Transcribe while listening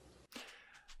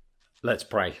Let's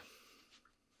pray.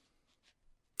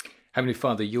 Heavenly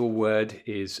Father, your word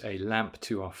is a lamp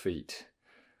to our feet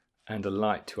and a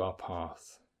light to our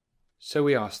path. So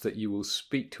we ask that you will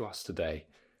speak to us today.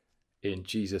 In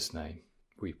Jesus' name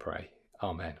we pray.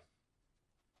 Amen.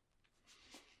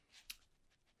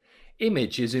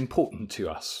 Image is important to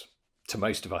us, to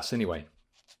most of us anyway.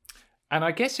 And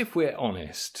I guess if we're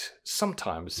honest,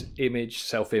 sometimes image,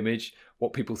 self-image,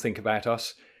 what people think about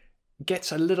us,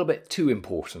 gets a little bit too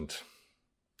important.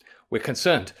 We're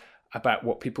concerned about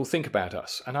what people think about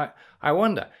us. And I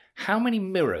wonder, how many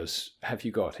mirrors have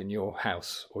you got in your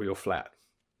house or your flat?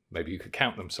 Maybe you could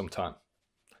count them sometime.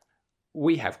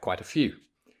 We have quite a few.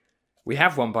 We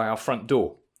have one by our front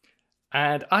door.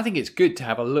 And I think it's good to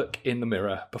have a look in the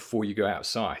mirror before you go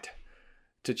outside,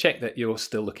 to check that you're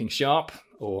still looking sharp,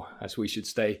 or as we should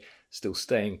say, still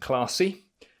staying classy.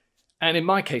 And in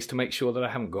my case, to make sure that I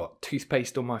haven't got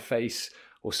toothpaste on my face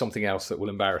or something else that will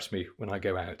embarrass me when I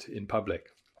go out in public.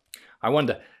 I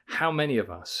wonder how many of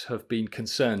us have been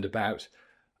concerned about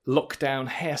lockdown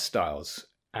hairstyles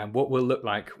and what we'll look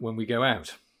like when we go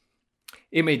out.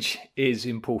 Image is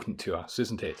important to us,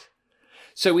 isn't it?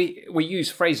 So we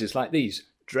use phrases like these: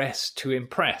 dress to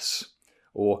impress,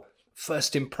 or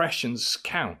first impressions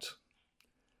count,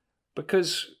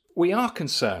 because we are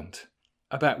concerned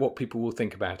about what people will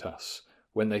think about us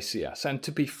when they see us. And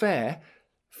to be fair,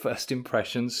 first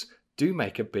impressions do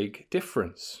make a big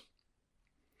difference.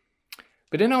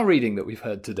 But in our reading that we've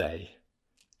heard today,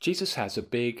 Jesus has a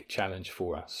big challenge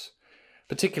for us,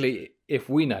 particularly if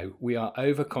we know we are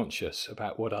overconscious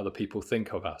about what other people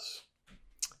think of us.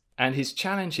 And his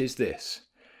challenge is this: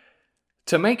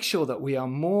 to make sure that we are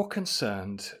more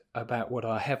concerned about what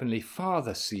our Heavenly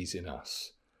Father sees in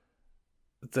us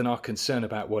than our concern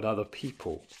about what other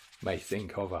people may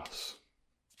think of us.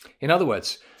 In other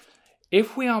words,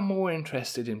 if we are more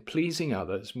interested in pleasing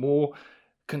others, more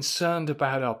concerned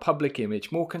about our public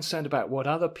image, more concerned about what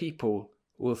other people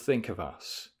will think of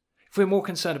us, if we're more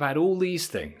concerned about all these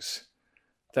things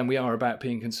than we are about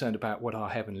being concerned about what our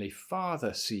Heavenly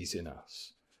Father sees in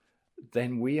us,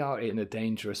 then we are in a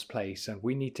dangerous place, and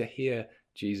we need to hear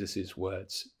Jesus'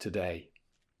 words today.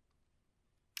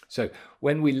 So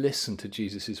when we listen to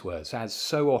Jesus' words, as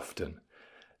so often,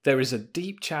 there is a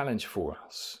deep challenge for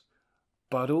us,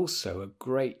 but also a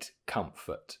great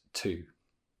comfort too.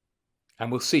 And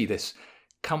we'll see this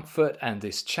comfort and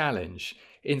this challenge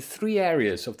in three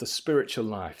areas of the spiritual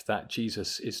life that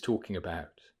Jesus is talking about.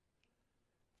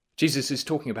 Jesus is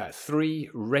talking about three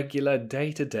regular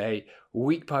day-to-day,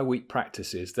 week-by-week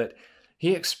practices that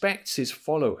he expects his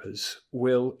followers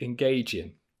will engage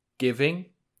in: giving,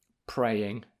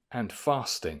 praying, and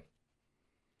fasting.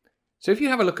 So if you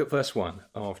have a look at verse 1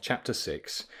 of chapter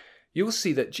 6, you'll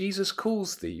see that Jesus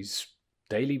calls these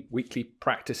daily, weekly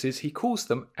practices, he calls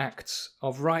them acts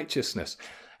of righteousness,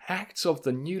 acts of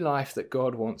the new life that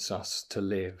God wants us to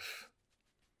live.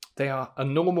 They are a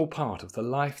normal part of the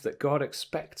life that God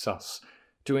expects us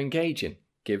to engage in: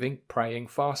 giving, praying,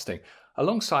 fasting,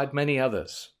 alongside many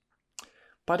others.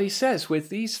 But he says with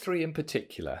these three in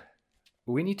particular,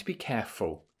 we need to be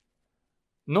careful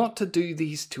not to do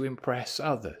these to impress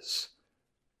others,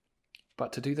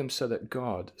 but to do them so that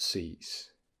God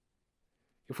sees.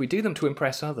 If we do them to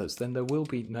impress others, then there will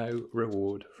be no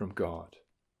reward from God.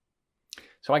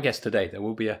 So I guess today there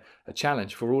will be a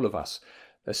challenge for all of us,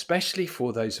 especially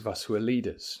for those of us who are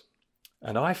leaders.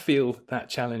 And I feel that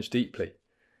challenge deeply.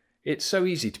 It's so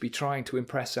easy to be trying to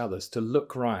impress others, to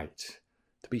look right,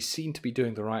 to be seen to be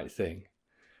doing the right thing.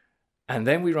 And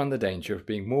then we run the danger of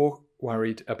being more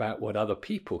worried about what other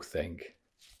people think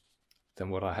than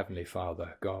what our Heavenly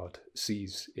Father, God,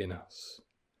 sees in us.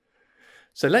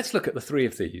 So let's look at the three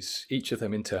of these, each of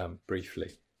them in turn,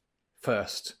 briefly.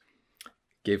 First,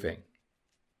 giving.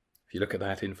 If you look at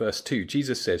that in verse 2,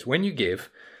 Jesus says, when you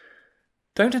give,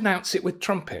 don't announce it with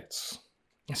trumpets.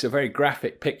 It's a very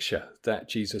graphic picture that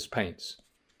Jesus paints.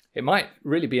 It might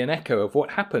really be an echo of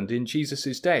what happened in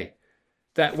Jesus' day,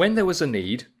 that when there was a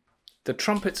need, the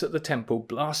trumpets at the temple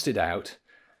blasted out,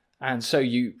 and so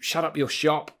you shut up your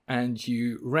shop and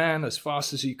you ran as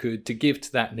fast as you could to give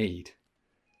to that need.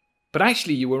 But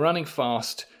actually you were running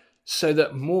fast so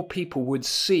that more people would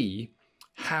see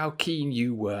how keen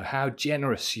you were, how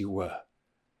generous you were.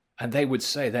 And they would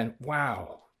say then,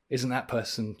 wow, isn't that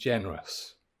person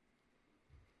generous?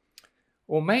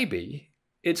 Or maybe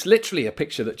it's literally a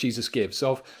picture that Jesus gives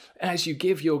of, as you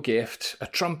give your gift, a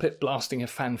trumpet blasting a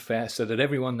fanfare so that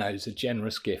everyone knows a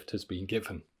generous gift has been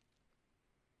given.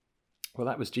 Well,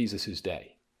 that was Jesus'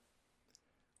 day.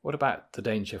 What about the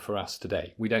danger for us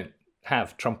today? We don't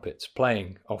have trumpets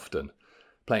playing often,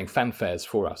 playing fanfares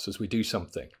for us as we do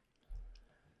something.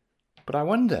 But I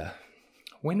wonder,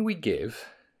 when we give,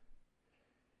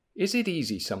 is it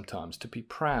easy sometimes to be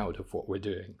proud of what we're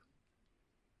doing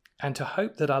and to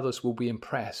hope that others will be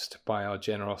impressed by our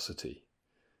generosity,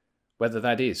 whether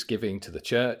that is giving to the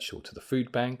church or to the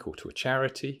food bank or to a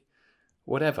charity,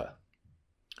 whatever?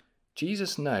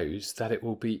 Jesus knows that it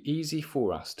will be easy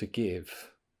for us to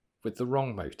give with the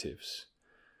wrong motives,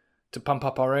 to pump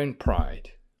up our own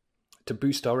pride, to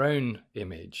boost our own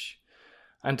image,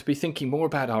 and to be thinking more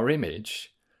about our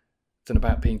image than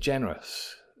about being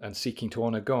generous and seeking to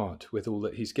honour God with all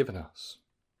that he's given us.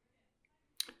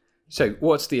 So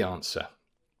what's the answer?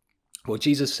 Well,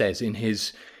 Jesus says in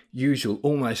his usual,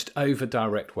 almost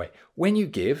over-direct way, when you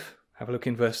give, have a look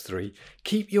in verse 3,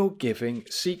 keep your giving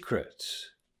secret.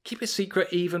 Keep it secret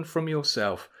even from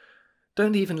yourself.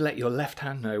 Don't even let your left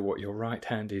hand know what your right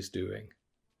hand is doing.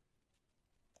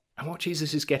 And what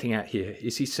Jesus is getting at here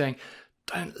is he's saying,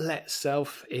 don't let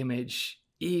self-image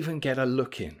even get a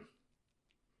look in.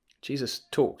 Jesus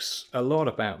talks a lot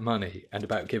about money and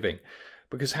about giving,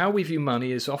 because how we view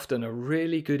money is often a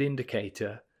really good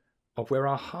indicator of where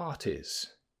our heart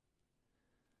is.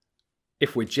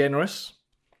 If we're generous,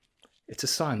 it's a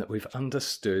sign that we've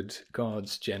understood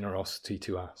God's generosity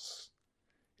to us.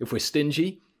 If we're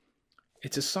stingy,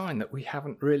 it's a sign that we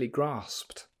haven't really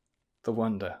grasped the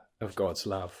wonder of God's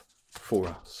love for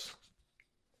us.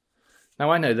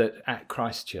 Now, I know that at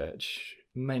Christ Church,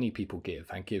 many people give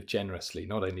and give generously,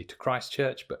 not only to Christ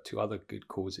Church, but to other good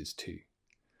causes too.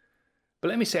 But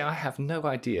let me say, I have no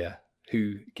idea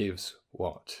who gives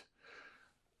what.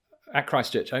 At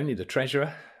Christ Church, only the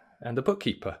treasurer and the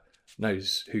bookkeeper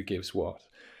knows who gives what.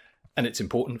 And it's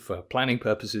important for planning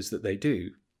purposes that they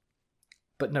do,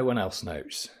 but no one else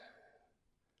knows.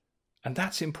 And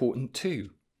that's important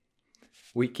too.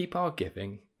 We keep our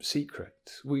giving secret.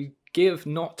 We give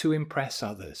not to impress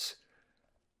others,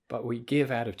 but we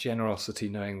give out of generosity,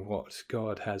 knowing what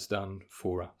God has done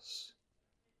for us.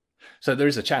 So there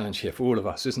is a challenge here for all of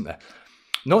us, isn't there?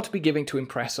 Not to be giving to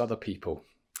impress other people.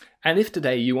 And if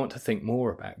today you want to think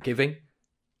more about giving,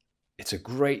 it's a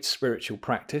great spiritual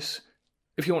practice.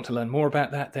 If you want to learn more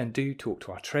about that, then do talk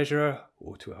to our treasurer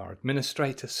or to our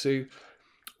administrator, Sue.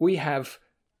 We have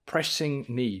pressing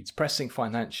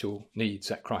financial needs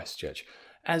at Christ Church,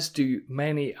 as do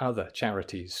many other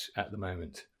charities at the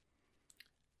moment.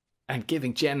 And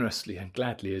giving generously and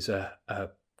gladly is a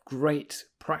great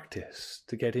practice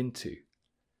to get into.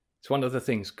 It's one of the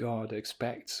things God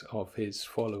expects of his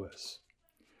followers.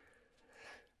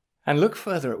 And look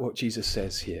further at what Jesus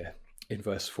says here in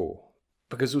verse 4,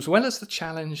 because as well as the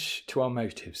challenge to our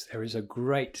motives, there is a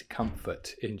great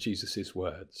comfort in Jesus'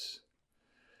 words.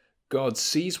 God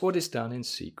sees what is done in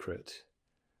secret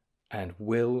and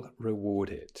will reward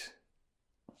it.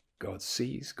 God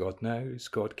sees, God knows,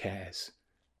 God cares.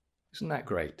 Isn't that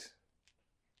great?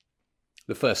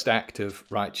 The first act of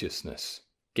righteousness,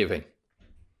 giving.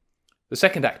 The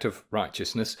second act of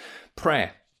righteousness,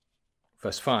 prayer.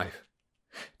 Verse 5.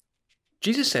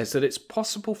 Jesus says that it's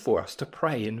possible for us to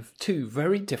pray in two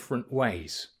very different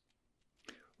ways.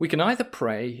 We can either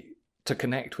pray to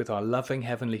connect with our loving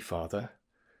Heavenly Father,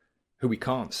 who we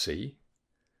can't see,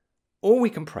 or we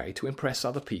can pray to impress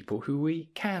other people who we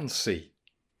can see.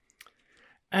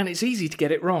 And it's easy to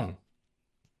get it wrong.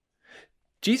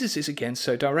 Jesus is again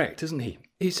so direct, isn't he?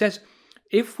 He says,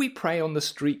 if we pray on the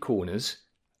street corners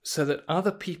so that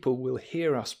other people will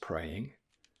hear us praying,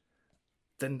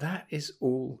 then that is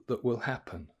all that will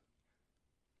happen.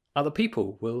 Other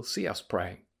people will see us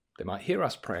praying. They might hear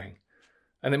us praying,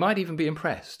 and they might even be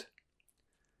impressed.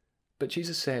 But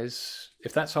Jesus says,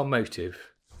 if that's our motive,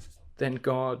 then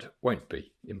God won't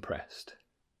be impressed.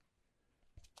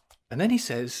 And then he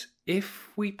says,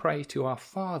 if we pray to our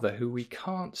Father who we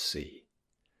can't see,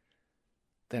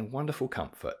 then wonderful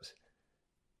comfort.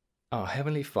 Our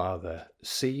Heavenly Father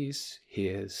sees,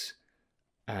 hears,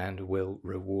 and will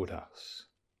reward us.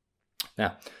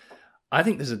 Now, I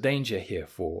think there's a danger here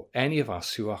for any of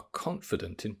us who are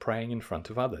confident in praying in front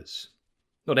of others.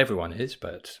 Not everyone is,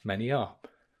 but many are.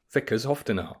 Vicars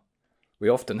often are. We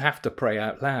often have to pray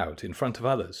out loud in front of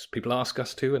others. People ask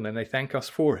us to, and then they thank us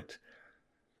for it.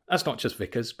 That's not just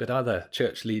vicars, but other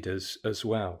church leaders as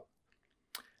well.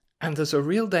 And there's a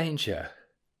real danger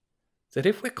that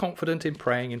if we're confident in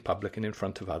praying in public and in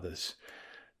front of others,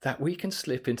 that we can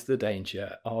slip into the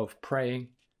danger of praying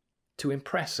to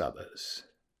impress others,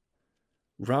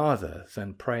 rather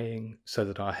than praying so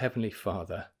that our Heavenly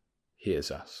Father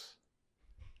hears us.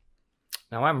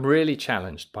 Now, I'm really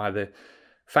challenged by the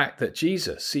fact that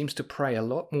Jesus seems to pray a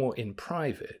lot more in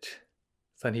private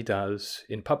than he does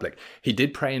in public. He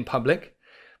did pray in public,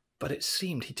 But it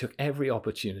seemed he took every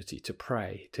opportunity to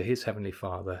pray to his Heavenly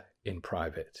Father in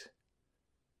private.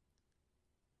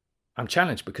 I'm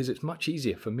challenged because it's much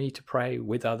easier for me to pray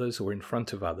with others or in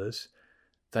front of others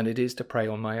than it is to pray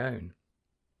on my own.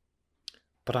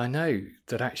 But I know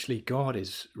that actually God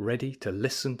is ready to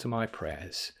listen to my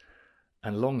prayers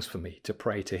and longs for me to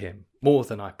pray to him more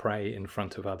than I pray in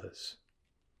front of others.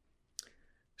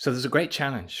 So there's a great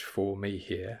challenge for me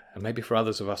here, and maybe for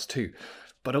others of us too,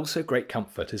 but also great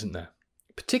comfort, isn't there?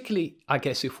 Particularly, I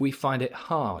guess, if we find it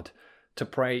hard to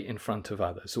pray in front of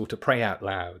others or to pray out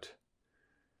loud.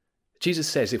 Jesus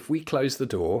says if we close the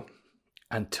door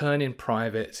and turn in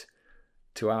private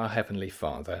to our Heavenly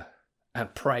Father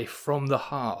and pray from the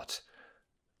heart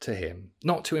to him,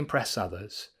 not to impress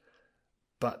others,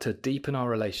 but to deepen our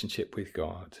relationship with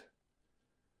God,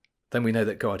 then we know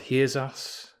that God hears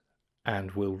us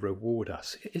and will reward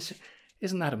us.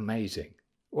 Isn't that amazing?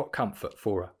 What comfort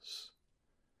for us.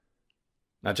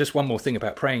 Now, just one more thing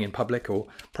about praying in public or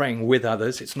praying with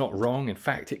others. It's not wrong. In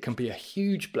fact, it can be a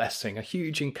huge blessing, a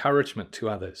huge encouragement to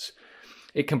others.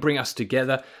 It can bring us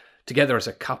together as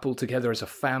a couple, together as a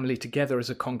family, together as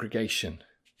a congregation.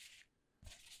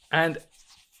 And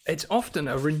it's often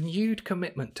a renewed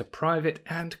commitment to private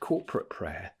and corporate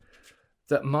prayer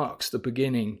that marks the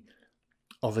beginning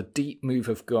of a deep move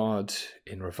of God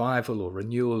in revival or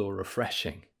renewal or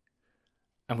refreshing.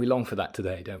 And we long for that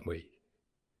today, don't we?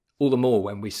 All the more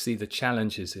when we see the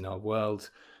challenges in our world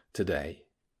today.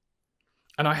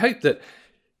 And I hope that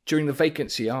during the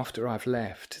vacancy after I've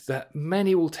left, that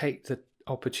many will take the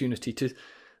opportunity to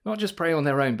not just pray on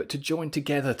their own, but to join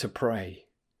together to pray.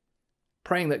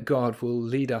 Praying that God will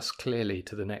lead us clearly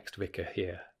to the next vicar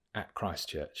here at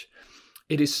Christchurch.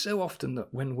 It is so often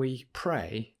that when we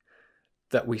pray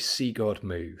that we see God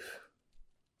move.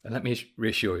 And let me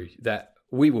reassure you that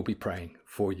we will be praying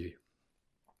for you.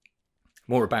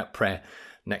 More about prayer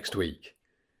next week.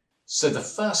 So the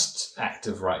first act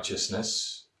of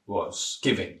righteousness was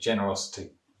giving, generosity. The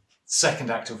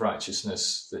second act of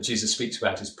righteousness that Jesus speaks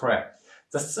about is prayer.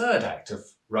 The third act of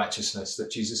righteousness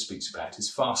that Jesus speaks about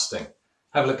is fasting.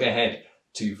 Have a look ahead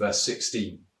to verse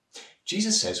 16.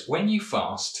 Jesus says, when you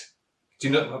fast, do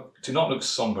not look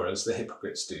somber as the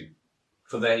hypocrites do,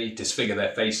 for they disfigure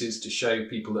their faces to show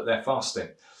people that they're fasting.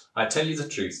 I tell you the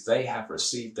truth, they have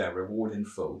received their reward in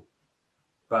full.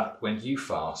 But when you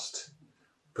fast,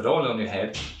 put oil on your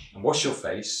head and wash your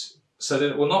face, so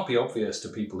that it will not be obvious to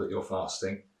people that you're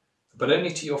fasting, but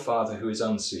only to your Father who is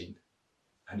unseen.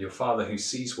 And your Father who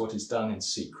sees what is done in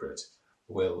secret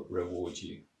will reward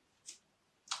you.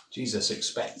 Jesus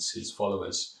expects his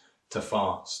followers to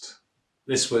fast.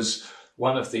 This was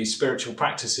one of the spiritual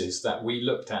practices that we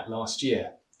looked at last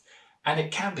year. And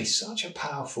it can be such a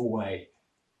powerful way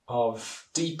of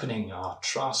deepening our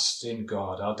trust in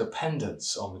God, our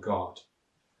dependence on God,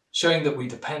 showing that we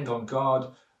depend on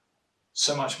God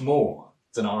so much more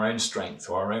than our own strength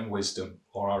or our own wisdom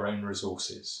or our own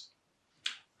resources.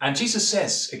 And Jesus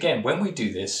says, again, when we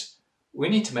do this, we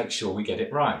need to make sure we get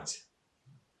it right.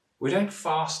 We don't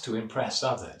fast to impress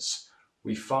others.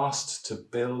 We fast to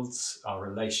build our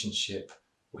relationship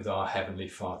with our Heavenly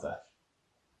Father.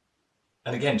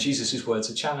 And again, Jesus'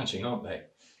 words are challenging, aren't they?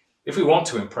 If we want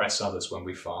to impress others when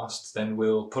we fast, then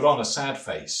we'll put on a sad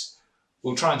face.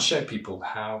 We'll try and show people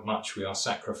how much we are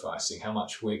sacrificing, how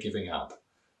much we're giving up.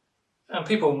 And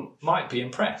people might be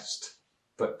impressed,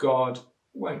 but God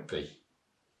won't be.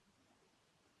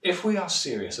 If we are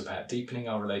serious about deepening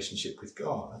our relationship with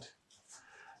God,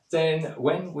 then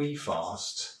when we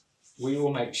fast, we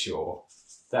will make sure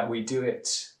that we do it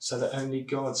so that only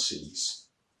God sees,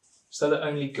 so that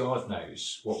only God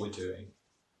knows what we're doing.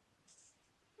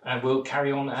 And we'll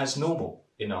carry on as normal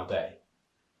in our day,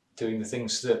 doing the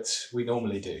things that we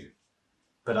normally do.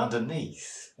 But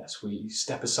underneath, as we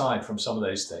step aside from some of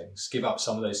those things, give up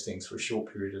some of those things for a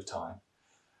short period of time,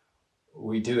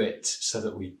 we do it so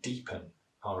that we deepen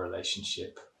our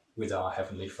relationship with our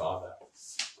Heavenly Father.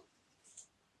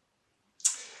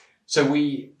 So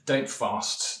we don't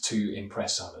fast to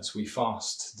impress others. We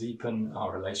fast to deepen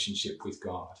our relationship with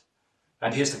God.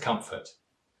 And here's the comfort.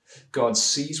 God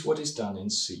sees what is done in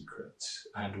secret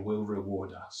and will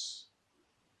reward us.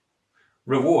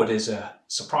 Reward is a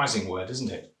surprising word,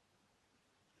 isn't it?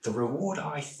 The reward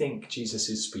I think Jesus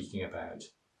is speaking about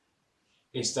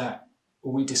is that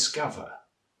we discover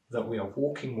that we are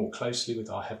walking more closely with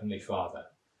our Heavenly Father,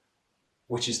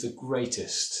 which is the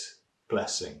greatest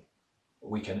blessing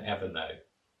we can ever know.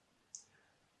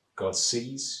 God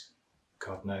sees,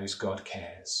 God knows, God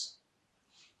cares.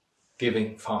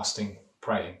 Giving, fasting,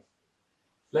 praying.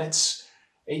 Let's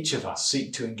Each of us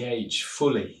seek to engage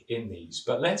fully in these,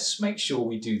 but let's make sure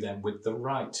we do them with the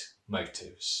right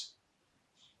motives.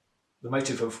 The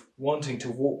motive of wanting to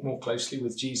walk more closely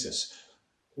with Jesus,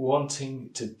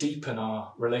 wanting to deepen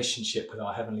our relationship with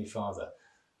our Heavenly Father,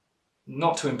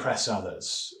 not to impress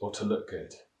others or to look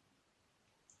good.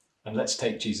 And let's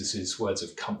take Jesus' words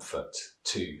of comfort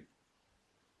too,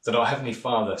 that our Heavenly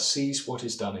Father sees what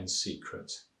is done in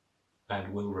secret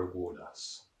and will reward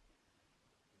us.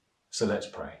 So let's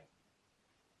pray.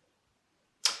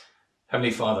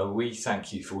 Heavenly Father, we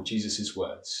thank you for Jesus'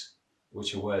 words,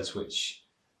 which are words which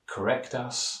correct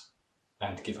us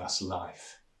and give us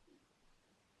life.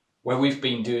 Where we've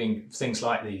been doing things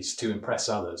like these to impress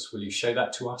others, will you show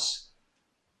that to us?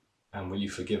 And will you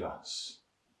forgive us?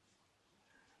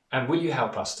 And will you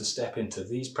help us to step into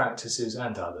these practices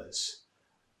and others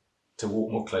to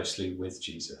walk more closely with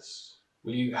Jesus?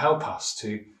 Will you help us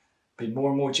to be more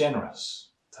and more generous,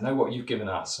 to know what you've given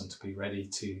us and to be ready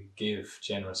to give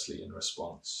generously in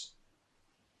response?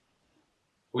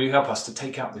 Will you help us to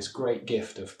take up this great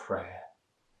gift of prayer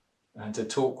and to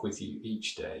talk with you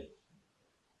each day?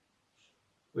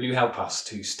 Will you help us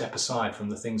to step aside from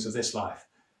the things of this life,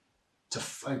 to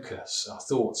focus our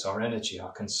thoughts, our energy,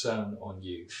 our concern on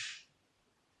you?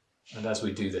 And as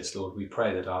we do this, Lord, we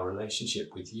pray that our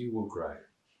relationship with you will grow.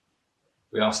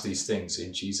 We ask these things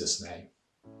in Jesus' name.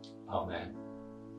 Amen.